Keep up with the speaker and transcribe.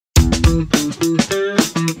My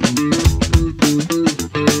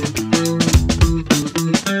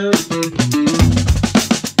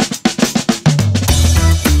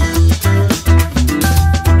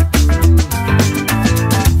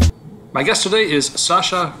guest today is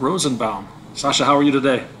Sasha Rosenbaum. Sasha, how are you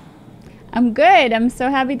today? I'm good. I'm so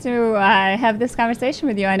happy to have this conversation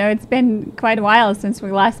with you. I know it's been quite a while since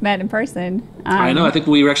we last met in person. I know. I think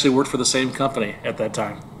we actually worked for the same company at that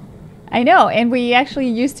time. I know. And we actually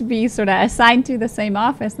used to be sort of assigned to the same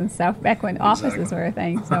office and stuff back when offices were a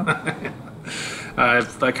thing. So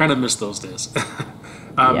I kind of miss those days.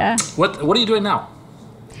 Yeah. What are you doing now?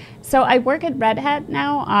 So I work at Red Hat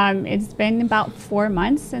now. It's been about 4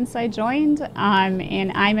 months since I joined,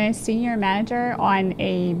 and I'm a senior manager on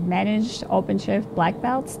a managed OpenShift Black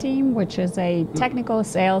Belts team, which is a technical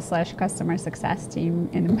sales / customer success team,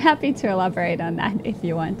 and I'm happy to elaborate on that if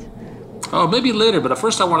you want. Oh, maybe later, but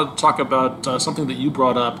first I wanted to talk about something that you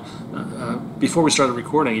brought up before we started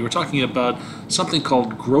recording. You were talking about something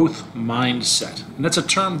called growth mindset, and that's a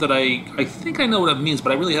term that I think I know what it means,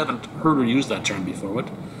 but I really haven't heard or used that term before. What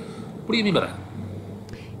do you mean by that?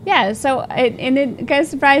 Yeah, so it kind of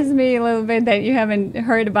surprises me a little bit that you haven't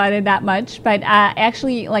heard about it that much. But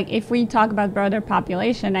actually, like if we talk about broader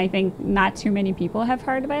population, I think not too many people have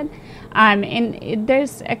heard of it.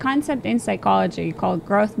 There's a concept in psychology called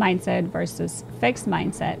growth mindset versus fixed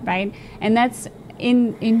mindset, right? And that's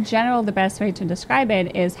in general, the best way to describe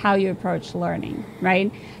it is how you approach learning,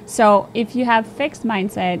 right? So if you have fixed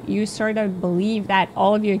mindset, you sort of believe that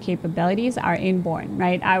all of your capabilities are inborn,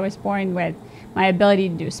 right? I was born with my ability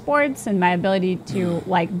to do sports and my ability to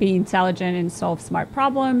like be intelligent and solve smart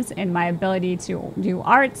problems and my ability to do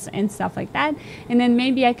arts and stuff like that. And then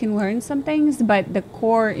maybe I can learn some things, but the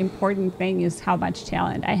core important thing is how much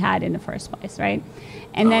talent I had in the first place, right?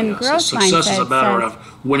 And then growth so mindset success is a matter says,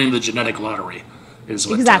 of winning the genetic lottery. Is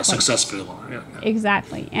what exactly. Success feels. Yeah.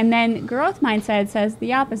 Exactly. And then growth mindset says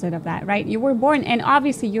the opposite of that, right? You were born, and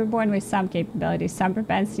obviously you're born with some capabilities, some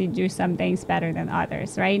propensity to do some things better than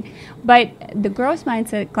others, right? But the growth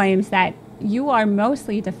mindset claims that you are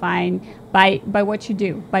mostly defined by what you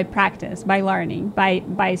do, by practice, by learning,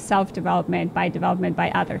 by self-development, by development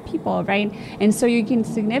by other people, right? And so you can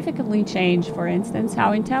significantly change, for instance,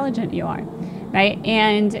 how intelligent you are, right?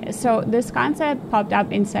 And so this concept popped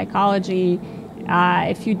up in psychology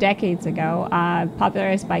a few decades ago,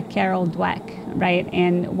 popularized by Carol Dweck, right?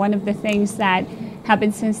 And one of the things that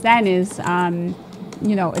happened since then is, how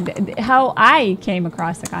I came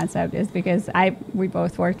across the concept is because we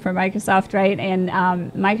both worked for Microsoft, right? And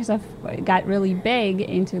Microsoft got really big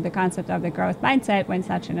into the concept of the growth mindset when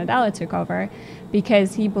Satya Nadella took over,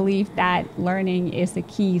 because he believed that learning is the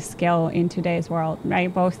key skill in today's world,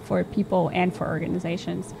 right? Both for people and for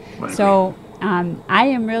organizations. So I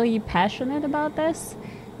am really passionate about this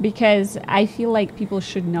because I feel like people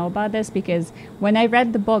should know about this, because when I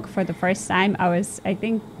read the book for the first time, I was, I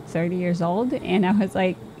think, 30 years old, and I was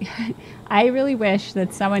like, I really wish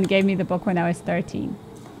that someone gave me the book when I was 13,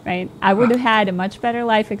 right? I would have had a much better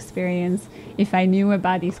life experience if I knew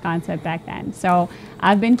about these concepts back then. So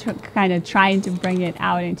I've been kind of trying to bring it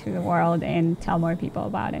out into the world and tell more people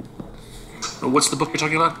about it. What's the book you're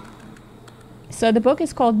talking about? So the book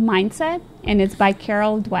is called Mindset, and it's by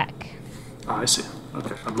Carol Dweck. Oh, I see.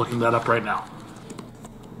 Okay, I'm looking that up right now.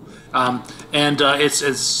 It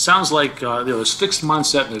sounds like there's fixed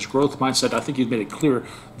mindset and there's growth mindset. I think you've made it clear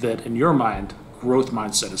that in your mind, growth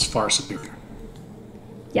mindset is far superior.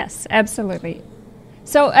 Yes, absolutely.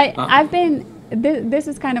 So I've been, this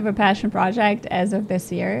is kind of a passion project as of this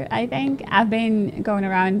year, I think. I've been going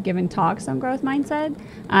around giving talks on growth mindset.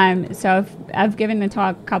 So I've given the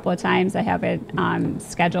talk a couple of times. I have it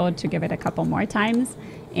scheduled to give it a couple more times.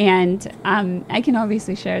 And I can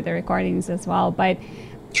obviously share the recordings as well. But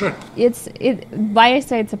sure. Why I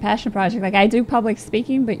say it's a passion project, like I do public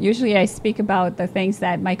speaking, but usually I speak about the things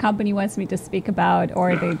that my company wants me to speak about,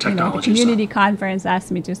 or the community conference asked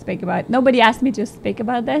me to speak about. Nobody asked me to speak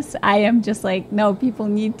about this. I am just like, no, people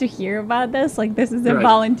need to hear about this. Like, this is a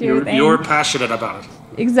volunteer thing. You're passionate about it.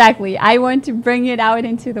 Exactly. I want to bring it out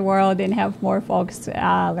into the world and have more folks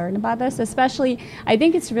learn about this. Especially, I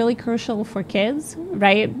think it's really crucial for kids,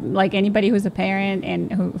 right? Like anybody who's a parent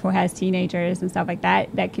and who has teenagers and stuff like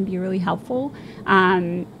that, that can be really helpful.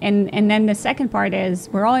 And then the second part is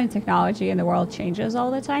we're all in technology and the world changes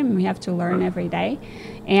all the time. And we have to learn every day.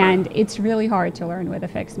 And it's really hard to learn with a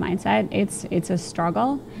fixed mindset. It's a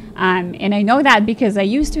struggle. And I know that because I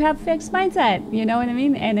used to have fixed mindset, you know what I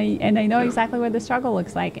mean? And I know exactly what the struggle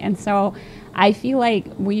looks like. And so I feel like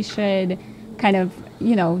we should kind of,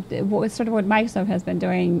 sort of what Microsoft has been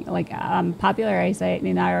doing, like popularize it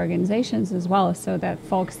in our organizations as well, so that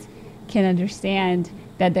folks can understand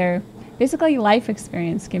that their basically life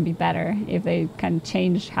experience can be better if they kind of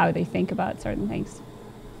change how they think about certain things.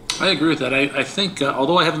 I agree with that. I think,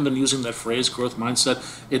 although I haven't been using that phrase, growth mindset,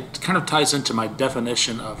 it kind of ties into my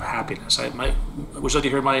definition of happiness. Would you like to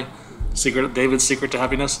hear my secret, David's secret to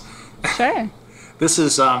happiness? Sure. This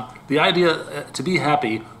is the idea, to be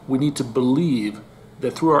happy, we need to believe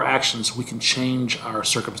that through our actions we can change our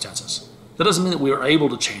circumstances. That doesn't mean that we are able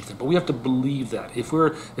to change them, but we have to believe that.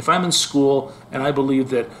 If I'm in school and I believe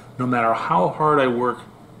that no matter how hard I work,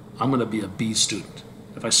 I'm going to be a B student.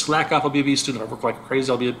 If I slack off, I'll be a B student. If I work like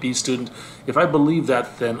crazy, I'll be a B student. If I believe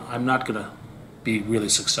that, then I'm not going to be really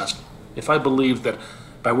successful. If I believe that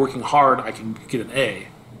by working hard I can get an A,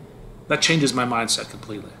 that changes my mindset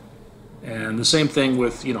completely. And the same thing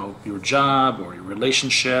with your job or your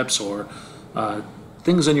relationships or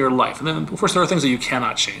things in your life. And then, of course, there are things that you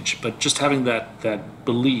cannot change. But just having that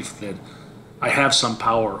belief that I have some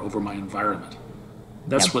power over my environment,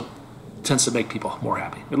 that's what tends to make people more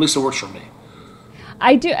happy. At least it works for me.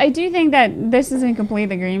 I do think that this is in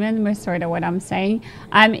complete agreement with sort of what I'm saying.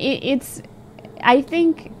 I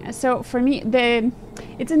think so. For me,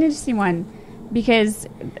 it's an interesting one. Because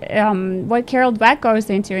what Carol Dweck goes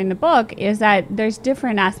into in the book is that there's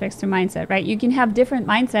different aspects to mindset, right? You can have different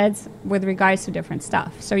mindsets with regards to different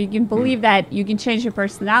stuff. So you can believe that you can change your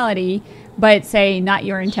personality, but say not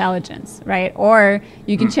your intelligence, right? Or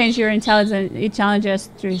you can change your intelligence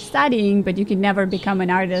through studying, but you can never become an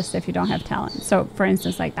artist if you don't have talent. So for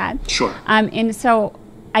instance, like that. Sure. And so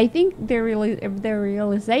I think the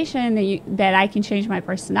realization that I can change my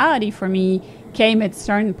personality for me came at a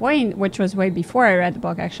certain point, which was way before I read the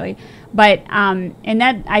book, actually. But and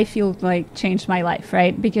that I feel like changed my life,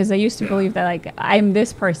 right? Because I used to believe that like I'm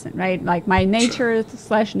this person, right? Like my nature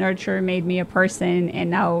 / nurture made me a person, and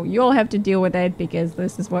now you'll have to deal with it because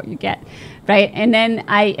this is what you get, right? And then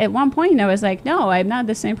at one point I was like, no, I'm not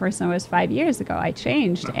the same person I was 5 years ago. I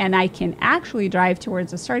changed, and I can actually drive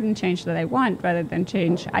towards a certain change that I want rather than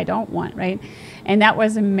change I don't want, right? And that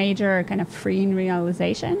was a major kind of freeing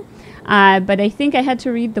realization. But I think I had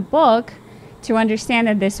to read the book to understand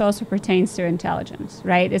that this also pertains to intelligence,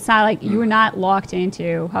 right? It's not like you're not locked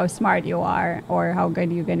into how smart you are or how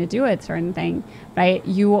good you're going to do at certain thing, right?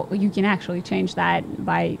 You can actually change that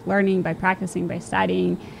by learning, by practicing, by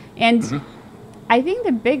studying. And I think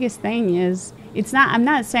the biggest thing is I'm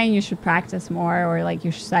not saying you should practice more or like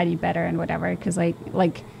you should study better and whatever, because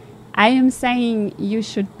like I am saying you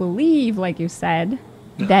should believe, like you said,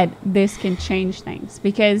 that this can change things.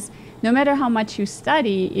 Because no matter how much you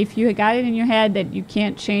study, if you got it in your head that you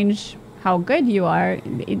can't change how good you are,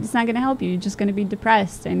 it's not going to help you. You're just going to be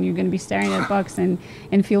depressed, and you're going to be staring at books and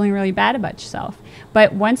feeling really bad about yourself.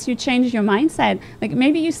 But once you change your mindset, like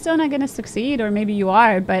maybe you're still not going to succeed, or maybe you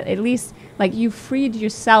are, but at least like you freed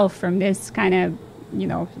yourself from this kind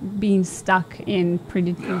of, being stuck in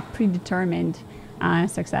predetermined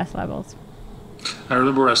success levels. I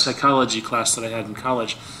remember a psychology class that I had in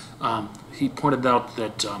college. He pointed out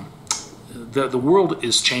that the world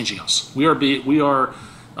is changing us. We are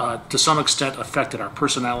to some extent affected. Our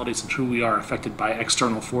personalities and who we are affected by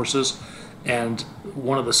external forces. And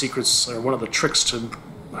one of the secrets, or one of the tricks to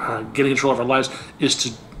getting control of our lives, is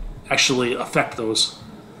to actually affect those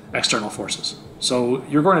external forces. So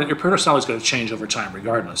your personality is going to change over time,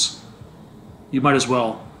 regardless. You might as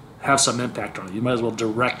well have some impact on it. You might as well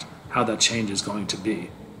direct how that change is going to be,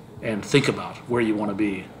 and think about where you want to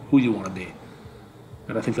be, who you want to be.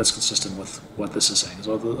 And I think that's consistent with what this is saying.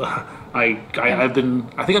 So I think I've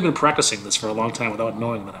been practicing this for a long time without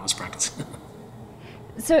knowing that I was practicing.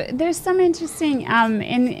 So there's some interesting,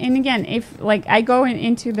 and again, if like I go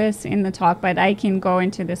into this in the talk, but I can go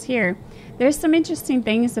into this here. There's some interesting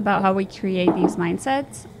things about how we create these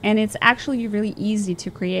mindsets, and it's actually really easy to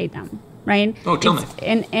create them, right? Oh, tell me.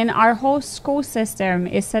 And our whole school system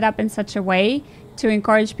is set up in such a way to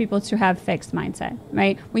encourage people to have fixed mindset,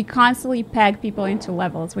 right? We constantly peg people into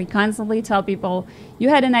levels. We constantly tell people, you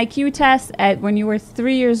had an IQ test when you were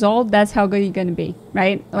 3 years old, that's how good you're going to be,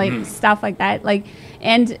 right? Like stuff like that.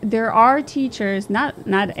 And there are teachers, not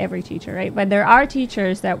every teacher, right? But there are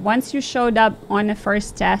teachers that once you showed up on the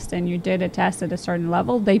first test and you did a test at a certain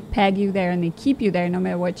level, they peg you there and they keep you there no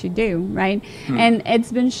matter what you do, right? And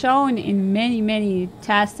it's been shown in many, many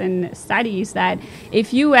tests and studies that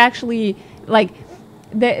if you actually,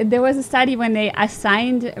 there was a study when they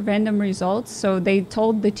assigned random results. So they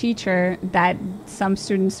told the teacher that some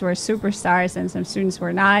students were superstars and some students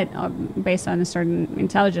were not, based on a certain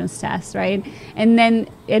intelligence test, right? And then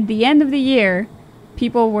at the end of the year,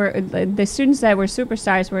 people were, the students that were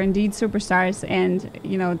superstars were indeed superstars, and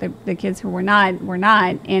the kids who were not,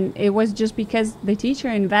 and it was just because the teacher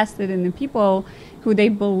invested in the people who they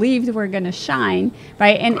believed were going to shine,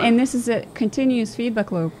 right? And this is a continuous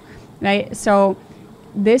feedback loop, right? So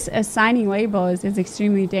this assigning labels is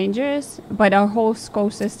extremely dangerous, but our whole school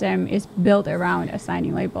system is built around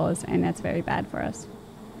assigning labels, and that's very bad for us.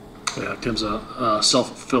 Yeah, it becomes a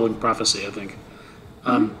self-fulfilling prophecy, I think.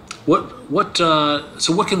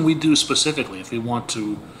 So what can we do specifically if we want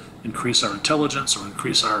to increase our intelligence or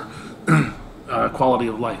increase our quality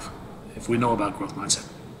of life, if we know about growth mindset?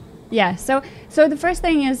 Yeah, so the first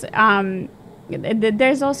thing is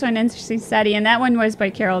there's also an interesting study, and that one was by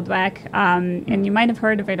Carol Dweck, and you might have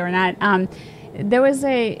heard of it or not. There was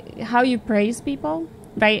a how you praise people,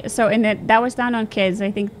 right? So that was done on kids,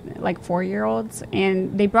 I think like 4-year-olds,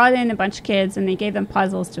 and they brought in a bunch of kids and they gave them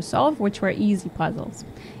puzzles to solve, which were easy puzzles.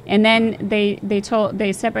 And then they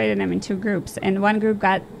separated them in 2 groups, and one group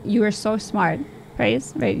got, "You were so smart,"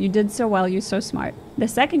 praise, right? "You did so well, you're so smart." The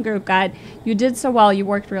second group got, "You did so well, you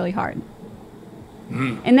worked really hard."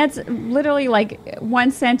 And that's literally like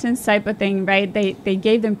one sentence type of thing, right? They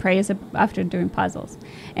gave them praise after doing puzzles.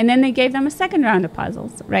 And then they gave them a second round of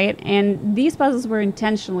puzzles, right? And these puzzles were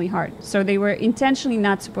intentionally hard. So they were intentionally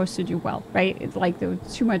not supposed to do well, right? It's like they were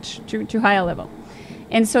too high a level.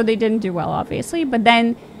 And so they didn't do well, obviously. But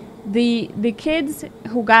then the kids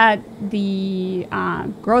who got the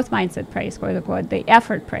growth mindset praise, quote unquote, the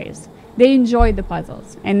effort praise, they enjoyed the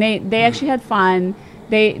puzzles. And they actually had fun.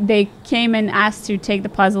 They came and asked to take the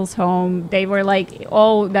puzzles home. They were like,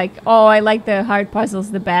 oh, I like the hard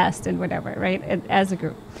puzzles the best and whatever, right, as a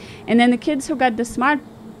group. And then the kids who got the smart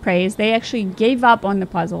praise, they actually gave up on the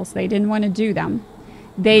puzzles. They didn't want to do them.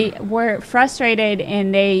 They were frustrated,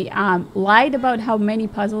 and they lied about how many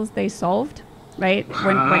puzzles they solved, right,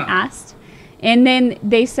 when asked. And then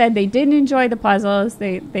they said they didn't enjoy the puzzles.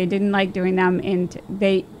 They didn't like doing them. And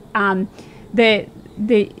they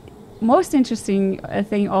the most interesting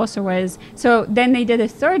thing also was, so then they did a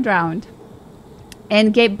third round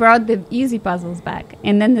and brought the easy puzzles back.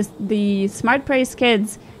 And then the smart praise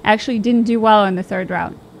kids actually didn't do well in the third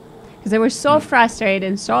round because they were so frustrated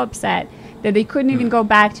and so upset that they couldn't even go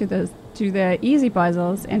back to the easy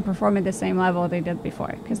puzzles and perform at the same level they did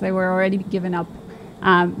before, because they were already given up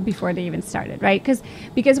before they even started, right?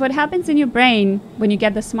 Because what happens in your brain when you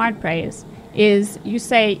get the smart praise is you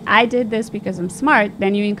say, "I did this because I'm smart."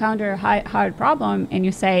 Then you encounter a hard problem and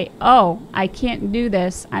you say, "Oh, I can't do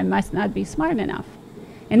this. I must not be smart enough."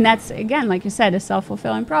 And that's, again, like you said, a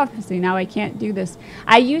self-fulfilling prophecy. Now I can't do this.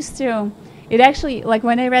 It actually, like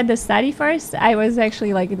when I read the study first, I was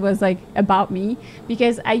actually like, it was like about me,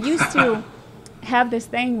 because I used to have this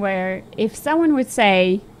thing where if someone would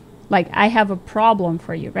say, like, "I have a problem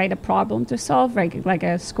for you," right? A problem to solve, right? Like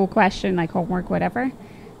a school question, like homework, whatever.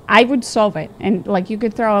 I would solve it, and like you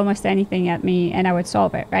could throw almost anything at me and I would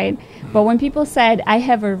solve it, right? But when people said, "I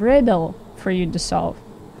have a riddle for you to solve,"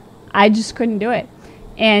 I just couldn't do it.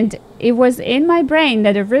 And it was in my brain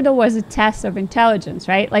that a riddle was a test of intelligence,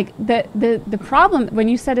 right? Like the problem, when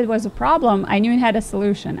you said it was a problem, I knew it had a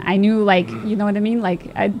solution. I knew, like, you know what I mean? Like,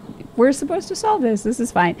 we're supposed to solve this. This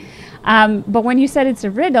is fine. But when you said it's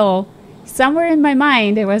a riddle, somewhere in my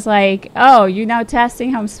mind it was like, "Oh, you're now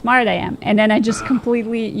testing how smart I am." And then I just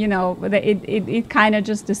completely, it kind of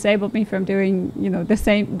just disabled me from doing,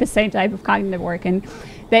 the same type of cognitive work. And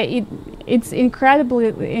that it's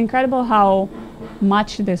incredible how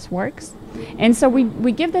much this works. And so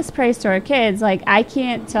we give this praise to our kids. Like, I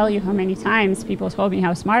can't tell you how many times people told me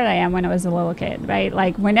how smart I am when I was a little kid, right?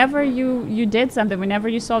 Like, whenever you did something, whenever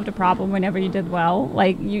you solved a problem, whenever you did well,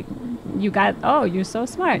 like you got, "Oh, you're so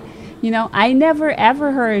smart." I never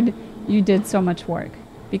ever heard "you did so much work,"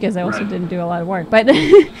 because I also didn't do a lot of work. But,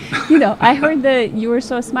 I heard that "you were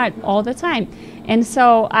so smart" all the time. And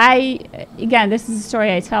so again, this is a story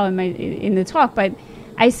I tell in the talk, but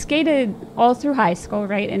I skated all through high school,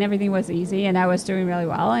 right? And everything was easy and I was doing really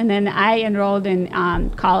well. And then I enrolled in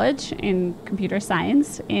college in computer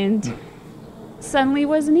science, and suddenly it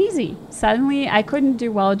wasn't easy. Suddenly I couldn't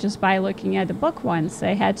do well just by looking at the book once.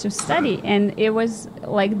 I had to study. And it was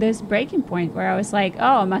like this breaking point where I was like,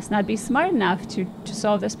 "Oh, I must not be smart enough to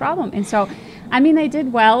solve this problem." And so, I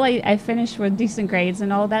did well. I finished with decent grades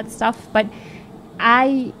and all that stuff. But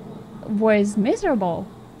I was miserable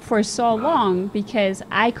for so long because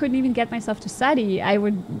I couldn't even get myself to study. I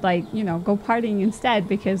would go partying instead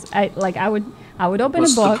because I I would open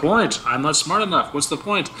What's a book. the point? I'm not smart enough. What's the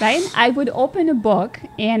point? Right? I would open a book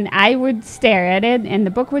and I would stare at it and the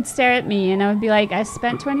book would stare at me and I would be like, I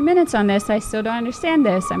spent 20 minutes on this. I still don't understand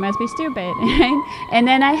this. I must be stupid. Right? And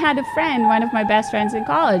then I had a friend, one of my best friends in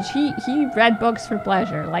college. He read books for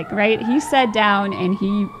pleasure. Like, right? He sat down and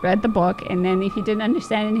he read the book, and then if he didn't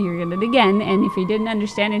understand it, he read it again. And if he didn't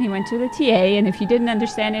understand it, he went to the TA. And if he didn't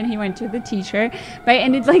understand it, he went to the teacher. Right?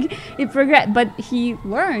 And it's like, it progressed. But he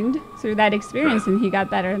learned through that experience and he got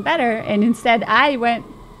better and better. And instead I went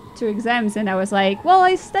to exams and I was like, well,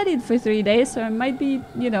 I studied for 3 days, so I might be,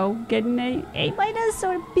 getting A minus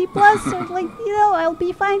or B plus or like, I'll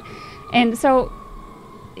be fine. And so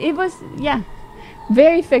it was,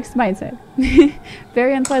 very fixed mindset.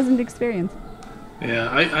 Very unpleasant experience. Yeah,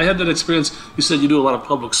 I had that experience. You said you do a lot of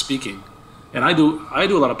public speaking, and I do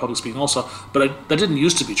a lot of public speaking also, but that didn't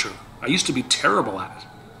used to be true. I used to be terrible at it.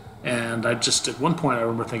 And I just, at one point, I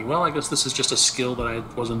remember thinking, well, I guess this is just a skill that I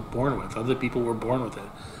wasn't born with. Other people were born with it.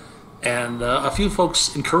 And a few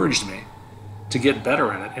folks encouraged me to get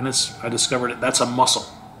better at it. And I discovered that's a muscle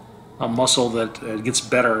that gets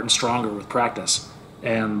better and stronger with practice.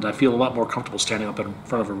 And I feel a lot more comfortable standing up in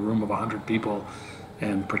front of a room of 100 people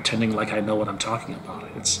and pretending like I know what I'm talking about.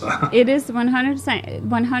 It is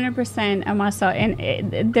 100% a muscle.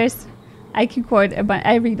 And there's... I can quote,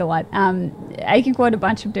 I read a lot. I can quote a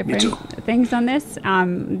bunch of different things on this.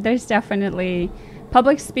 There's definitely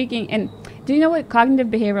public speaking. And do you know what cognitive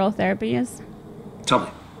behavioral therapy is? Tell me.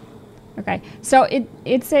 Okay. So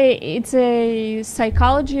it's a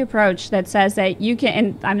psychology approach that says that you can,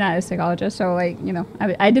 and I'm not a psychologist, so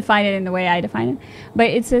I define it in the way I define it. But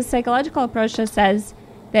it's a psychological approach that says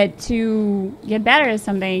that to get better at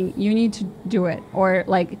something, you need to do it.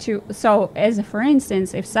 So for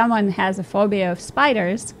instance, if someone has a phobia of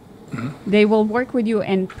spiders, they will work with you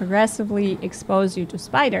and progressively expose you to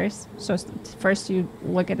spiders. So first you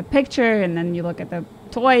look at a picture, and then you look at the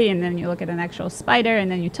toy, and then you look at an actual spider, and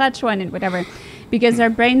then you touch one and whatever, because our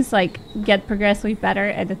brains get progressively better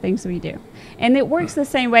at the things we do. And it works the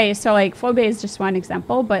same way. So phobia is just one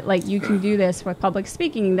example, but you can do this with public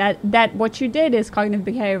speaking. That what you did is cognitive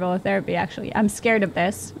behavioral therapy. Actually, I'm scared of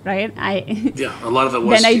this, right? A lot of it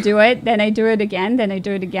was. Then I do it. Then I do it again. Then I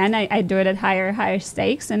do it again. I do it at higher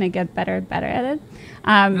stakes, and I get better at it.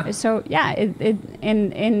 So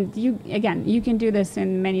you can do this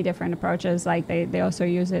in many different approaches. They also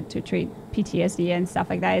use it to treat PTSD and stuff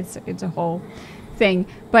like that. It's a whole thing.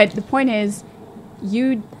 But the point is,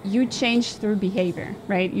 you change through behavior,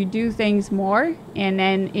 right? You do things more, and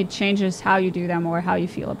then it changes how you do them or how you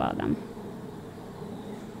feel about them.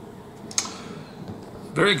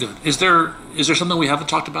 Very good. Is there something we haven't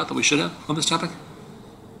talked about that we should have on this topic?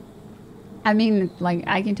 I mean,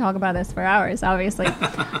 I can talk about this for hours, obviously.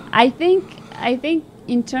 I think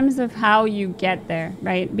in terms of how you get there,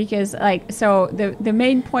 right? Because so the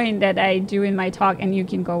main point that I do in my talk, and you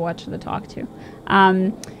can go watch the talk too.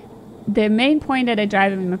 The main point that I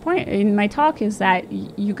drive in my talk is that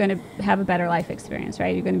you're going to have a better life experience,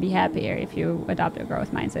 right? You're going to be happier if you adopt a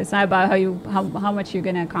growth mindset. It's not about how much you're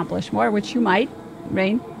going to accomplish more, which you might,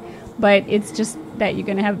 right? But it's just that you're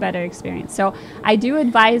going to have a better experience. So I do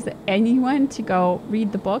advise anyone to go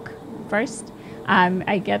read the book first.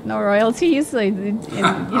 I get no royalties.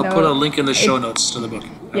 I'll put a link in the show notes to the book.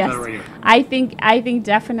 Yes, right here. I think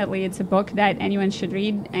definitely it's a book that anyone should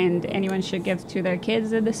read, and anyone should give to their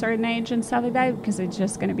kids at a certain age and stuff like that, because it's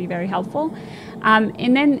just going to be very helpful.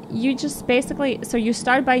 And then you just basically, so you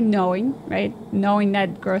start by knowing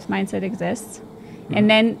that growth mindset exists, and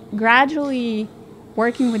then gradually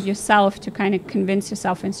working with yourself to kind of convince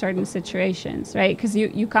yourself in certain situations, right? Because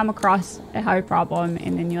you come across a hard problem,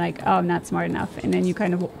 and then you're like, oh, I'm not smart enough. And then you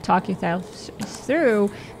kind of talk yourself through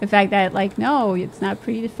the fact that, no, it's not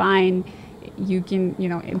predefined. You can,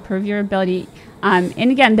 improve your ability. And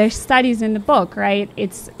again, there's studies in the book, right?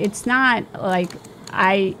 It's not like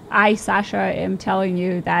I, Sasha, am telling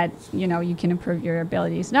you that, you can improve your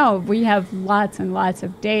abilities. No, we have lots and lots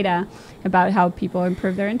of data about how people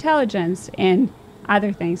improve their intelligence and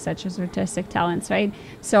other things such as artistic talents, right?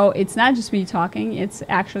 So it's not just me talking, it's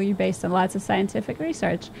actually based on lots of scientific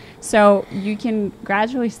research. So you can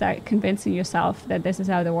gradually start convincing yourself that this is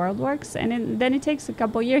how the world works, and then it takes a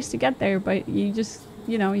couple years to get there, but you just,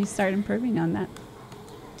 you start improving on that.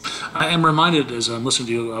 I am reminded, as I'm listening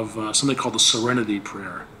to you, of something called the Serenity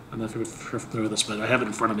Prayer. I'm not sure if you're familiar with this, but I have it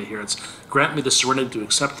in front of me here. It's, grant me the serenity to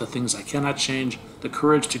accept the things I cannot change, the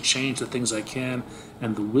courage to change the things I can,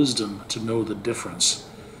 and the wisdom to know the difference.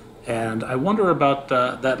 And I wonder about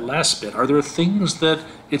that last bit. Are there things that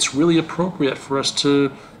it's really appropriate for us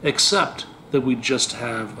to accept that we just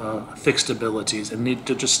have fixed abilities and need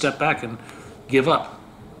to just step back and give up?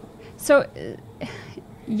 So,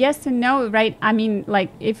 yes and no, right? I mean, like,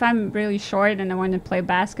 if I'm really short and I want to play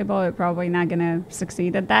basketball, I'm probably not going to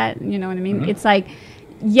succeed at that. You know what I mean? It's like,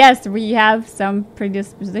 yes, we have some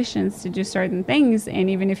predispositions to do certain things. And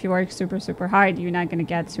even if you work super, super hard, you're not going to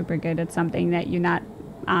get super good at something that you're not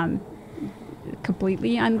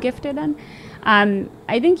completely ungifted in.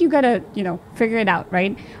 I think you got to, figure it out,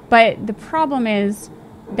 right? But the problem is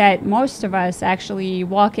that most of us actually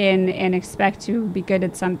walk in and expect to be good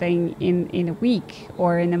at something in a week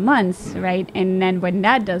or in a month, right? And then when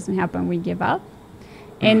that doesn't happen, we give up.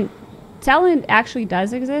 And talent actually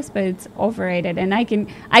does exist, but it's overrated. And I can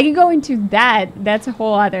go into that. There's a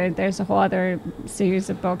whole other series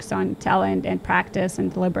of books on talent and practice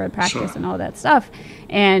and deliberate practice and all that stuff.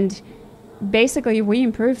 And basically we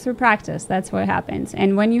improve through practice. That's what happens.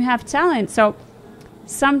 And when you have talent, so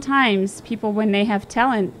sometimes people, when they have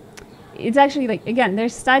talent, it's actually like, again,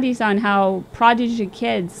 there's studies on how prodigy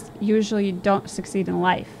kids usually don't succeed in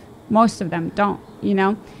life. Most of them don't,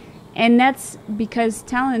 and that's because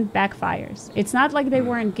talent backfires. It's not like they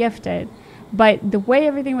weren't gifted, but the way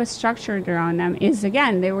everything was structured around them is,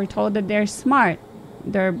 again, they were told that they're smart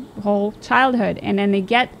their whole childhood, and then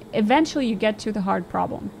eventually you get to the hard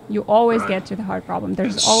problem. You always get to the hard problem.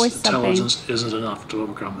 There's always something. Intelligence isn't enough to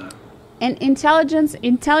overcome that. And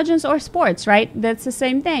intelligence or sports, right? That's the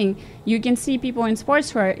same thing. You can see people in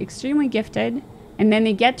sports who are extremely gifted, and then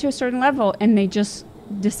they get to a certain level and they just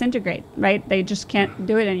disintegrate, right? They just can't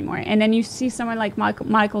do it anymore. And then you see someone like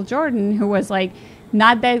Michael Jordan, who was like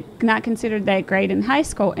not considered that great in high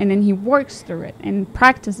school, and then he works through it and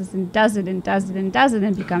practices and does it and does it and does it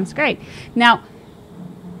and becomes great. Now,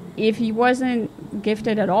 if he wasn't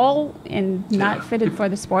gifted at all and not fitted for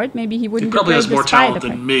the sport, maybe he wouldn't. He probably has more talent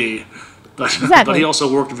than me, but he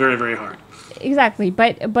also worked very, very hard. Exactly,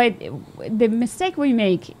 but the mistake we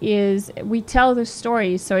make is we tell the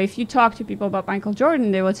story. So if you talk to people about Michael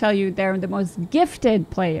Jordan, they will tell you they're the most gifted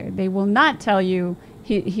player. They will not tell you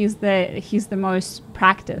he's the most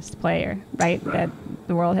practiced player, right, that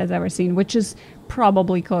the world has ever seen, which is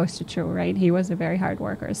probably close to true, right? He was a very hard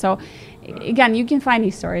worker. So again, you can find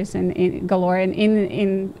these stories in galore, and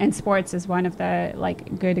in sports is one of the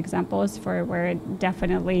good examples for where it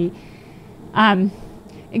definitely.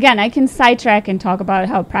 Again, I can sidetrack and talk about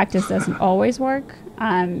how practice doesn't always work.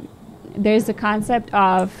 There's the concept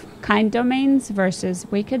of kind domains versus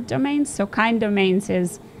wicked domains. So kind domains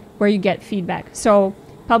is where you get feedback. So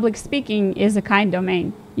public speaking is a kind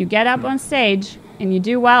domain. You get up on stage and you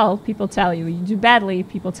do well, people tell you. You do badly,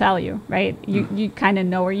 people tell you, right? You kind of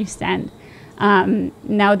know where you stand.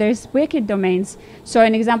 Now there's wicked domains. So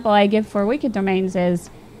an example I give for wicked domains is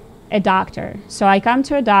a doctor. So I come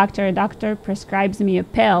to a doctor prescribes me a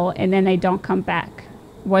pill, and then I don't come back.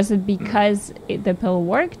 Was it because the pill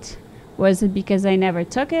worked? Was it because I never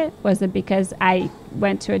took it? Was it because I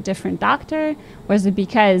went to a different doctor? Was it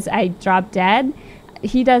because I dropped dead?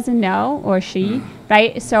 He doesn't know, or she,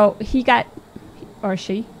 right? So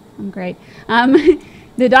I'm great.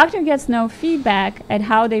 The doctor gets no feedback at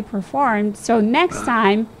how they performed. So next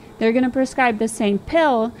time, they're going to prescribe the same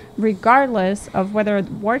pill regardless of whether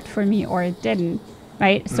it worked for me or it didn't,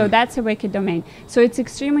 right? So that's a wicked domain. So it's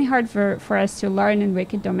extremely hard for us to learn in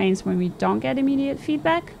wicked domains when we don't get immediate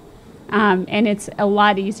feedback. And it's a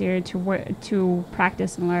lot easier to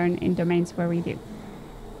practice and learn in domains where we do.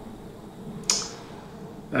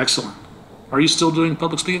 Excellent. Are you still doing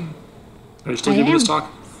public speaking? Are you still giving this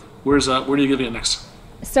talk? Where are you giving it next?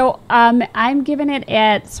 So I'm giving it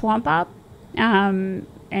at Swamp Up.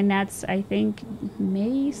 And that's, I think,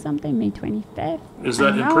 May 25th. Is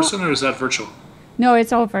that in person or is that virtual? No,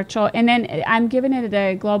 it's all virtual. And then I'm giving it at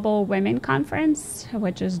the Global Women Conference,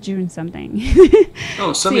 which is June something.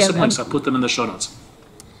 Send me some links. I'll put them in the show notes.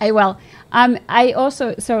 I will. I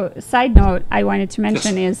also, side note I wanted to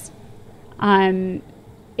mention is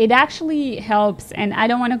it actually helps, and I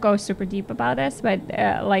don't want to go super deep about this, but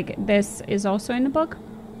this is also in the book.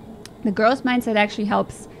 The growth mindset actually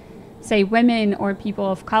helps, say, women or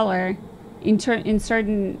people of color in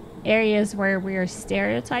certain areas where we are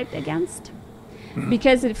stereotyped against,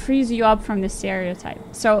 because it frees you up from the stereotype.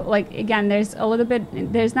 So again, there's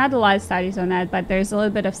not a lot of studies on that, but there's a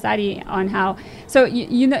little bit of study on how, so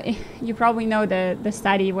you probably know the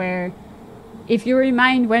study where if you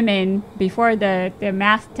remind women before the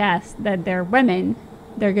math test that they're women,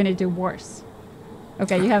 they're going to do worse.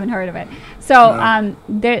 Okay, you haven't heard of it. So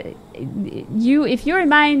if you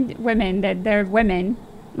remind women that they're women,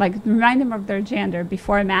 remind them of their gender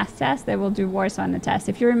before a math test, they will do worse on the test.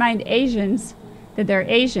 If you remind Asians that they're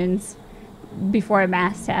Asians before a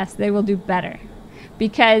math test, they will do better.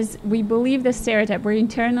 because we believe the stereotype. We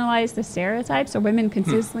internalize the stereotype. So women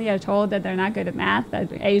consistently are told that they're not good at math,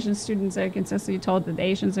 that Asian students are consistently told that the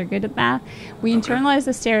Asians are good at math. We internalize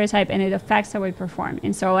the stereotype, and it affects how we perform.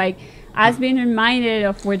 And so, like, us being reminded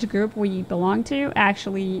of which group we belong to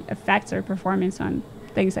actually affects our performance on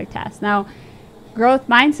things like tests. Now, growth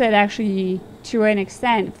mindset actually, to an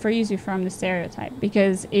extent, frees you from the stereotype,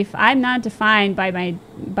 because if I'm not defined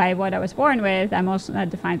by what I was born with, I'm also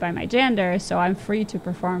not defined by my gender, so I'm free to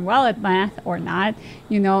perform well at math or not,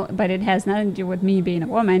 but it has nothing to do with me being a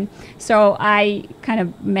woman. So I kind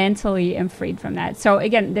of mentally am freed from that. So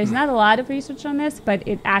again, there's not a lot of research on this, but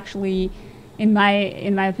it actually, in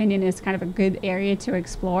my opinion, is kind of a good area to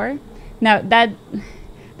explore. Now, that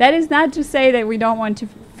is not to say that we don't want to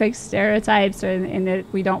fix stereotypes, and that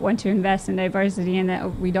we don't want to invest in diversity, and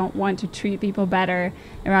that we don't want to treat people better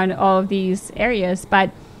around all of these areas. But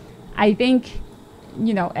I think,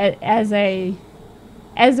 as a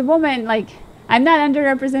woman, like, I'm not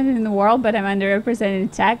underrepresented in the world, but I'm underrepresented in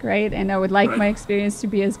tech, right? And I would like my experience to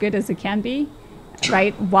be as good as it can be,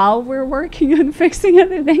 right? While we're working on fixing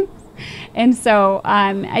other things. And so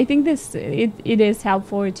I think it is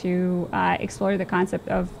helpful to explore the concept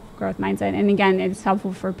of growth mindset. And again, it's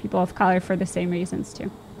helpful for people of color for the same reasons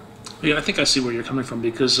too. Yeah, I think I see where you're coming from,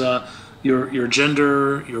 because your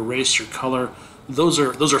gender, your race, your color, those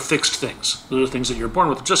are fixed things. Those are things that you're born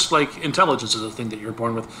with, just like intelligence is a thing that you're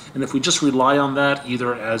born with. And if we just rely on that,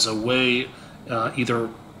 either as a way,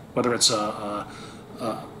 whether it's an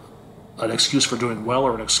excuse for doing well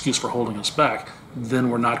or an excuse for holding us back,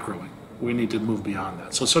 then we're not growing. We need to move beyond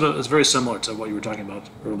that. So it's very similar to what you were talking about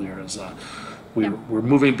earlier, is we're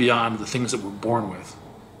moving beyond the things that we're born with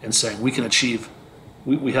and saying we can achieve,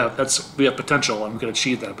 we have potential, and we can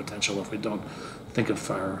achieve that potential if we don't think of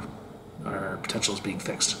our potential as being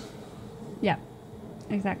fixed. Yeah,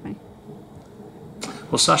 exactly.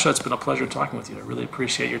 Well, Sasha, it's been a pleasure talking with you. I really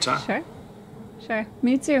appreciate your time. Sure.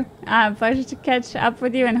 Me too. Pleasure to catch up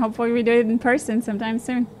with you, and hopefully we do it in person sometime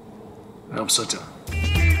soon. I hope so too.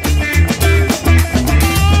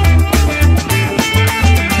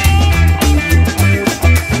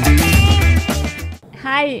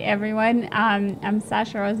 Hi everyone, I'm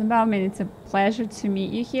Sasha Rosenbaum, and it's a pleasure to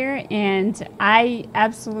meet you here. And I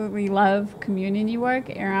absolutely love community work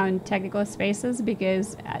around technical spaces,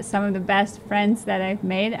 because some of the best friends that I've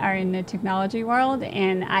made are in the technology world,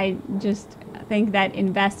 and I just think that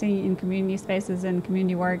investing in community spaces and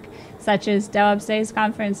community work, such as DevOps Days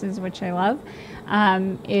conferences, which I love,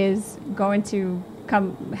 is going to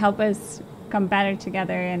help us come better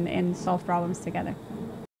together and solve problems together.